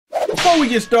before we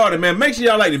get started, man, make sure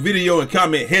y'all like the video and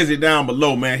comment Hezzy down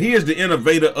below, man. He is the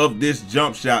innovator of this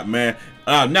jump shot, man.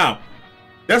 Now,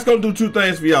 that's gonna do two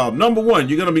things for y'all. Number one,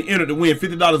 you're gonna be entered to win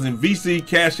 $50 in VC,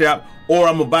 Cash App, or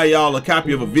I'm gonna buy y'all a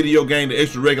copy of a video game, the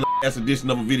extra regular ass edition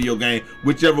of a video game,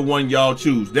 whichever one y'all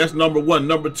choose. That's number one.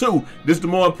 Number two, this is the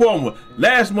more important one.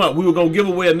 Last month, we were gonna give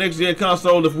away a next-gen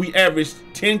console. If we averaged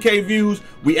 10K views,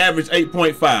 we averaged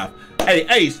 8.5. Hey,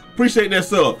 Ace, appreciate that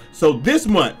sub. So this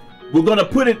month, we're gonna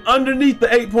put it underneath the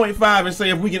 8.5 and say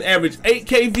if we can average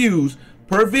 8K views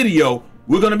per video,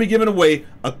 we're gonna be giving away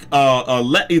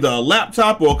either a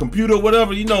laptop or a computer or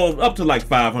whatever, you know, up to like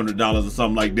 $500 or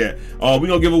something like that. We're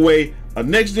gonna give away a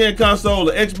next-gen console,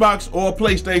 an Xbox or a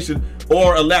PlayStation,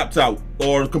 or a laptop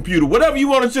or a computer, whatever you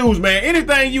want to choose, man.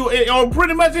 Anything you, or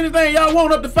pretty much anything y'all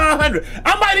want up to 500.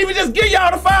 I might even just give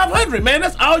y'all the 500, man.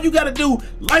 That's all you gotta do.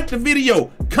 Like the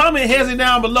video, comment Hezzy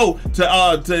down below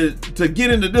to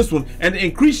get into this one and to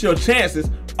increase your chances.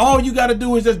 All you gotta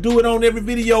do is just do it on every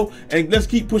video, and let's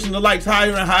keep pushing the likes higher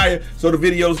and higher so the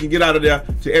videos can get out of there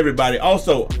to everybody.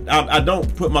 Also, I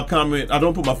don't put my phone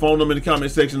number in the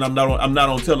comment section. I'm not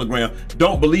on Telegram.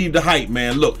 Don't believe the hype,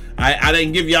 man. Look, I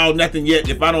didn't give y'all nothing yet.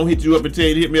 If I don't hit you up and tell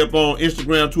you to hit me up on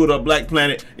Instagram, Twitter, Black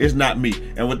Planet, it's not me.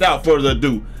 And without further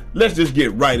ado, let's just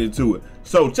get right into it.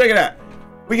 So check it out.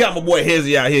 We got my boy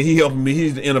Hezzy out here. He helping me.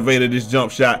 He's the innovator of this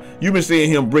jump shot. You've been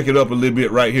seeing him brick it up a little bit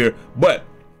right here, but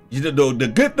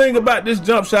the good thing about this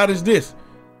jump shot is this.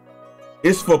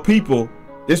 It's for people.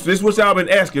 This is what y'all been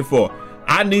asking for.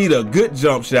 I need a good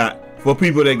jump shot for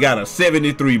people that got a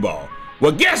 73 ball.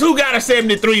 Well, guess who got a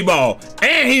 73 ball?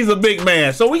 And he's a big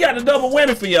man. So we got the double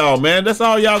winner for y'all, man. That's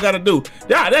all y'all got to do.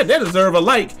 That deserve a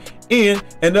like in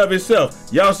and of itself.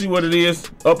 Y'all see what it is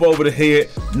up over the head,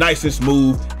 nice and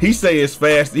smooth. He say it's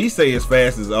fast. He say it's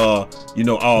fast as you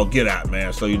know, all get out,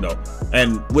 man. So you know,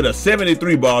 and with a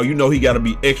 73 ball, you know he got to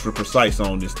be extra precise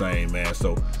on this thing, man.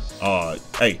 So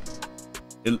hey,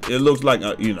 it looks like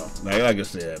you know, like I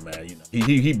said, man, you know,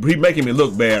 he making me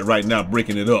look bad right now,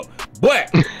 breaking it up, but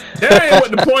that ain't what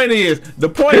the point is. The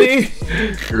point is,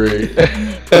 great.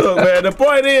 Look, man, the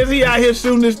point is he out here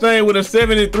shooting this thing with a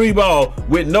 73 ball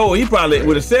with no, he probably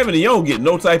with a 70, you don't get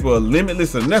no type of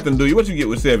limitless or nothing, do you? What you get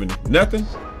with 70? Nothing?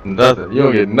 Nothing. You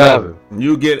don't get nothing.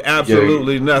 You get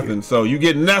absolutely nothing. So you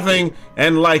get nothing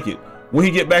and like it. When he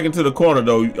get back into the corner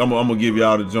though, I'm gonna give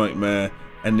y'all the joint, man,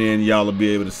 and then y'all will be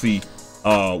able to see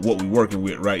what we working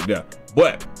with right there.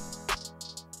 But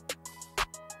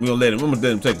I'm gonna let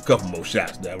him take a couple more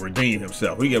shots to redeem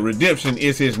himself. Redemption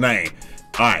is his name.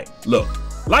 All right, look,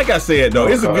 like I said though,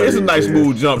 it's a nice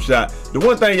smooth jump shot. The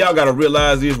one thing y'all gotta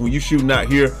realize is when you shooting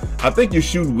out here, I think you're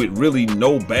shooting with really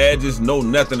no badges, no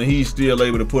nothing, and he's still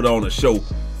able to put on a show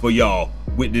for y'all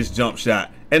with this jump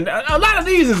shot. And a lot of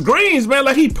these is greens, man.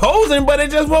 Like he posing, but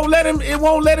it just won't let him. It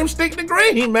won't let him stick the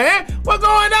green, man. What's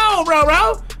going on,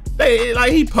 bro?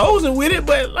 Like he posing with it,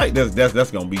 but like that's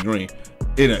gonna be green.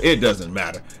 It doesn't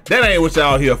matter. That ain't what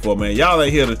y'all here for, man. Y'all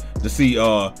ain't here to see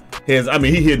his. I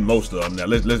mean, he hitting most of them now.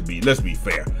 Let's be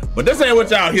fair. But this ain't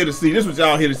what y'all here to see. This is what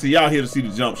y'all here to see. Y'all here to see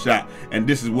the jump shot, and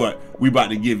this is what we about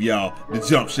to give y'all, the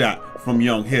jump shot from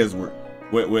young Hezzy.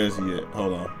 Where is he at?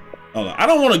 Hold on. I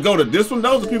don't want to go to this one.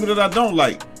 Those are people that I don't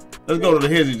like. Let's go to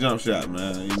the Hezzy jump shot,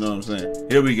 man. You know what I'm saying?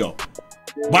 Here we go.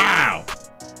 Wow.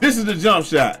 This is the jump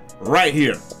shot right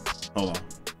here. Hold on.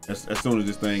 As soon as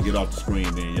this thing get off the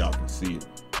screen, then y'all can see it.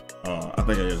 I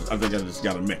think I just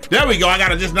gotta match. There we go. I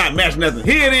gotta just not match nothing.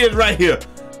 Here it is right here.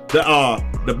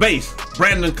 The base,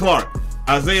 Brandon Clark.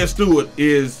 Isaiah Stewart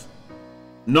is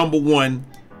number 1,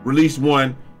 release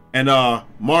 1, and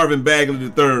Marvin Bagley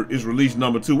III is release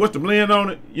number 2. What's the blend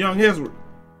on it, young Hezzy?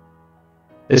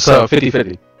 It's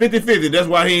 50-50. 50-50. That's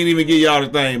why he ain't even give y'all the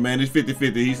thing, man. It's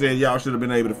 50-50. He said y'all should have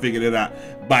been able to figure that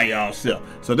out by y'allself.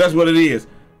 So that's what it is.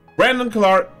 Brandon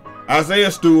Clark,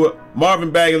 Isaiah Stewart, Marvin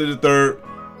Bagley III,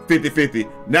 50-50.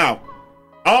 Now,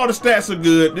 all the stats are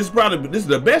good. This is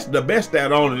the best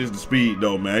stat on it is the speed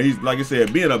though, man. He's, like I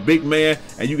said, being a big man,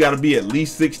 and you got to be at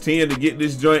least 6'10" to get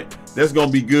this joint. That's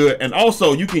gonna be good. And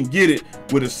also you can get it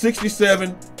with a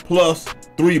 67 plus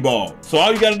 3 ball. So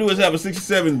all you got to do is have a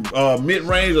 67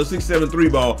 mid-range or 67 3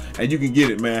 ball, and you can get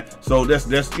it, man. So that's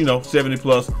you know, 70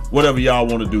 plus, whatever y'all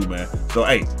want to do, man. So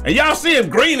hey, and y'all see him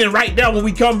greening right there when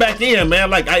we come back in, man.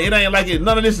 Like it ain't like it.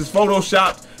 None of this is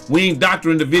photoshopped. We ain't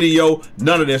doctoring the video.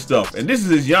 None of that stuff. And this is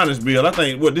his Giannis build. I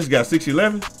think what this guy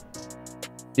 6'11".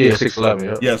 Yeah, 6'11".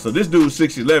 Yeah. Yeah. So this dude's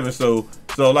 6'11".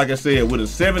 So like I said, with a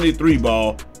 73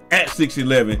 ball at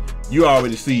 6'11", you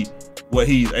already see what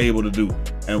he's able to do.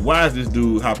 And why is this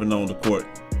dude hopping on the court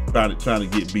trying to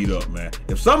get beat up, man.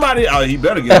 If somebody, he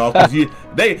better get off because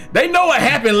they know what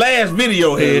happened last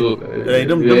video head. Hey,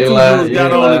 them two dudes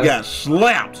got on and got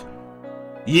slapped.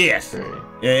 Yes,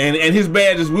 and his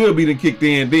badges will be then kicked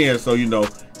in then. So you know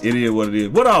it is what it is.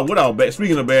 What all?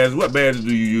 Speaking of badges, what badges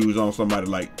do you use on somebody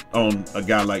like on a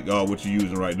guy like what you're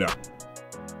using right now?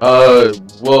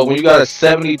 Well, when you got a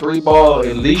 73 ball,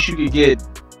 at least you could get.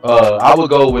 I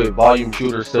would go with volume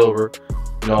shooter silver.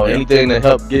 You know, anything to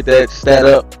help get that stat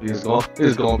up is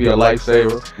gonna be a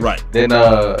lifesaver. Right. Then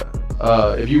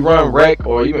if you run rec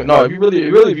or even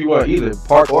if you want either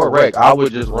park or rec, I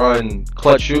would just run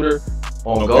clutch shooter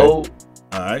on gold.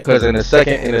 All right. Because in the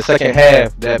second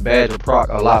half, that badge will proc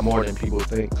a lot more than people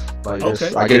think. Like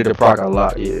I get it to proc a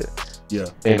lot. Yeah. Yeah.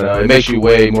 And it makes you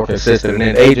way more consistent. And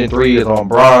then Agent 3 is on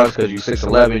bronze because you're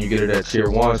 6'11", you get it at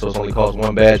tier 1, so it's only costs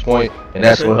 1 badge point, and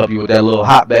that's what help you with that little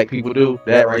hop back people do.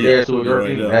 That right there, so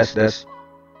that's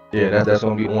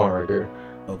gonna be one right there.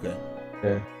 Okay.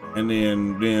 Yeah. And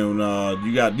then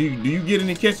you got do you get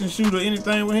any catch and shoot or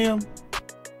anything with him?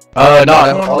 No,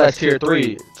 all that's tier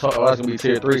 3. All that's gonna be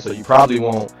tier 3, so you probably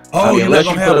won't. Oh, unless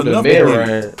you put them in mid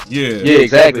range. Yeah,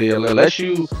 exactly. Unless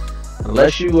you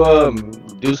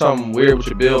do something weird with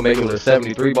your build, make it with a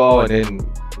 73 ball, and then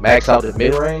max out the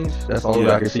mid range. That's the only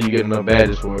way I can see you getting enough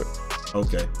badges for it.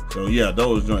 Okay, so yeah,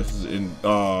 those joints. In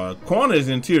corner is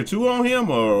in tier 2 on him,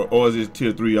 or is it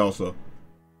tier 3 also?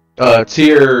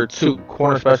 Tier 2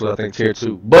 corner special, I think tier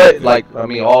 2. But like, I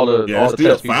mean, all the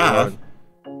still 5.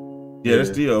 Yeah,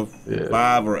 that's still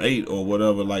 5 or 8 or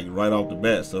whatever, like right off the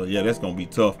bat. So yeah, that's gonna be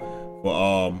tough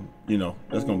for you know,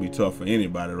 that's gonna be tough for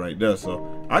anybody right there.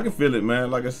 So I can feel it, man.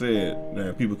 Like I said,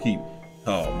 man, people keep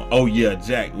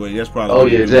Jack. Well, that's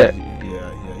probably Jack.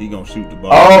 Yeah, he gonna shoot the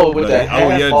ball. Oh, with that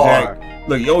Jack.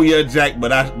 Look, Jack.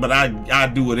 But I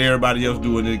do what everybody else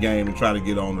do in this game and try to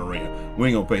get on the rim. We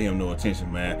ain't gonna pay him no attention,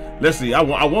 man. Let's see. I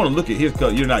want to look at his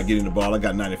cut. You're not getting the ball. I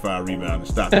got 95 rebounds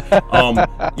and stop it.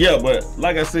 Yeah, but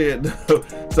like I said,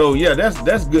 so yeah,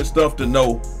 that's good stuff to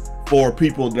know for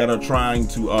people that are trying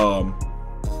to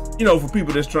you know, for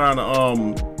people that's trying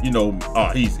to you know,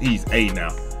 he's A now.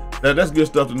 That's good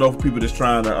stuff to know for people that's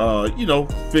trying to you know,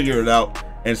 figure it out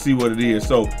and see what it is.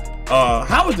 So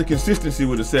how is the consistency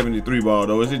with the 73 ball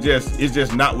though? Is it's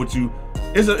just not what you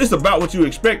it's about what you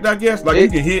expect, I guess. Like you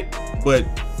can hit, but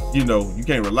you know, you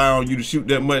can't rely on you to shoot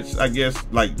that much, I guess,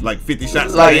 like 50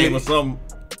 shots a game or something.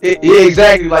 Yeah,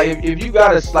 exactly. Like if you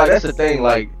gotta, like that's the thing.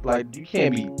 Like you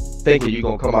can't be thinking you're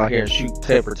gonna come out here and shoot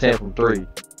 10 for 10 from 3.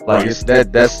 Like it's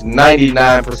that's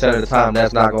 99% of the time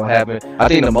that's not gonna happen. I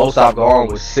think the most I've gone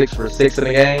was 6 for 6 in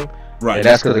the game. Right. And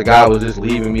that's because the guy was just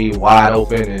leaving me wide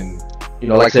open, and you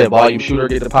know, like I said, volume shooter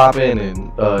get the pop in, and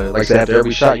like I said, after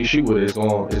every shot you shoot with it, it's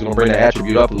gonna bring the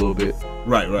attribute up a little bit.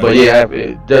 Right. But yeah,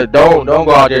 don't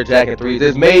go out there jacking threes.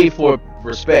 It's made for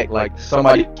respect. Like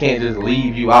somebody can't just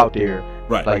leave you out there.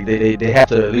 Right. Like they have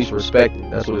to at least respect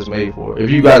it. That's what it's made for. If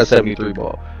you got a 73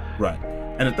 ball. Right.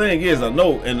 And the thing is, I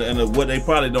know, and what they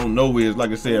probably don't know is,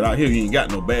 like I said, out here you ain't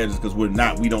got no badges because we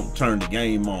don't turn the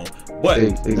game on. But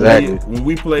exactly when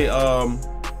we play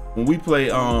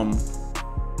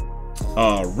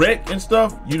rec and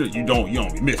stuff, you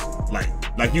don't be missing.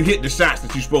 Like you hit the shots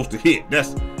that you're supposed to hit.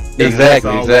 That's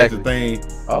exactly the thing.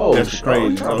 Oh, that's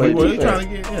crazy. So he trying to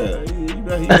get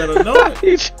he better know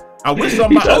it. I wish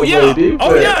somebody. Here it is.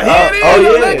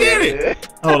 Let's get it.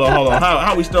 Hold on.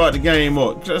 How we start the game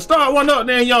up? Start one up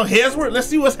there, young Hesworth. Let's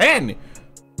see what's happening.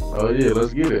 Oh yeah,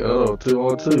 let's get it.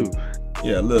 2-on-2.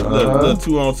 Yeah, little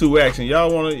 2-on-2 action.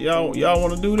 Y'all wanna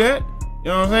do that?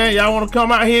 You know what I'm saying? Y'all wanna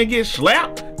come out here and get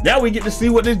slapped? Now we get to see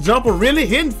what this jumper really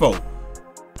hitting for.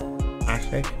 Let's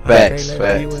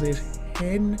see what it's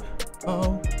hitting.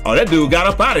 Oh, that dude got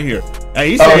up out of here.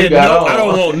 Hey, he said, no, I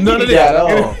don't want none of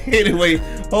that. Anyway,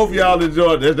 hope y'all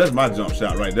enjoyed this. That's my jump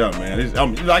shot right there, man. It's,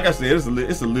 like I said, it's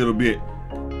a little bit.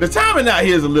 The timing out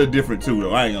here is a little different too,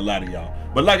 though. I ain't gonna lie to y'all.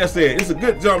 But like I said, it's a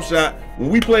good jump shot. When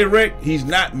we play rec, he's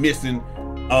not missing.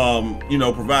 You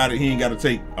know, provided he ain't got to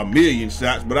take a million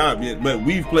shots. But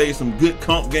we've played some good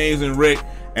comp games in rec,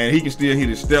 and he can still hit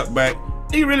his step back.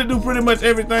 He really do pretty much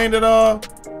everything that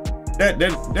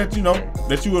you know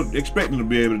that you were expecting to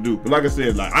be able to do. But like I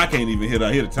said, like I can't even hit.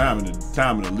 I hit the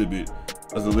timing a little bit.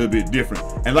 That's a little bit different.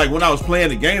 And like when I was playing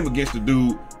the game against the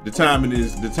dude, the timing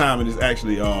is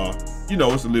actually you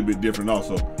know, it's a little bit different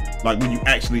also. Like when you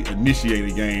actually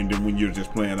initiate a game than when you're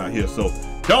just playing out here. So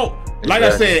like I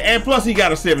said, and plus he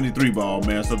got a 73 ball,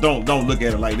 man. So don't look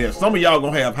at it like that. Some of y'all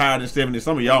gonna have higher than 70.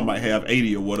 Some of y'all might have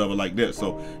 80 or whatever like that.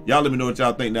 So y'all let me know what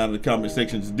y'all think down in the comment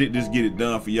section. Just get it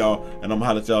done for y'all, and I'm gonna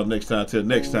holler at y'all next time. Till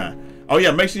next time. Oh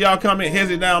yeah, make sure y'all comment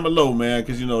Hezzy down below, man,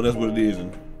 because you know that's what it is,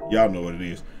 and y'all know what it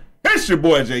is. It's your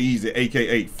boy Jay Easy,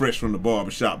 aka Fresh from the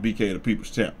Barbershop, BK the People's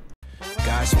Champ.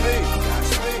 Godspeed.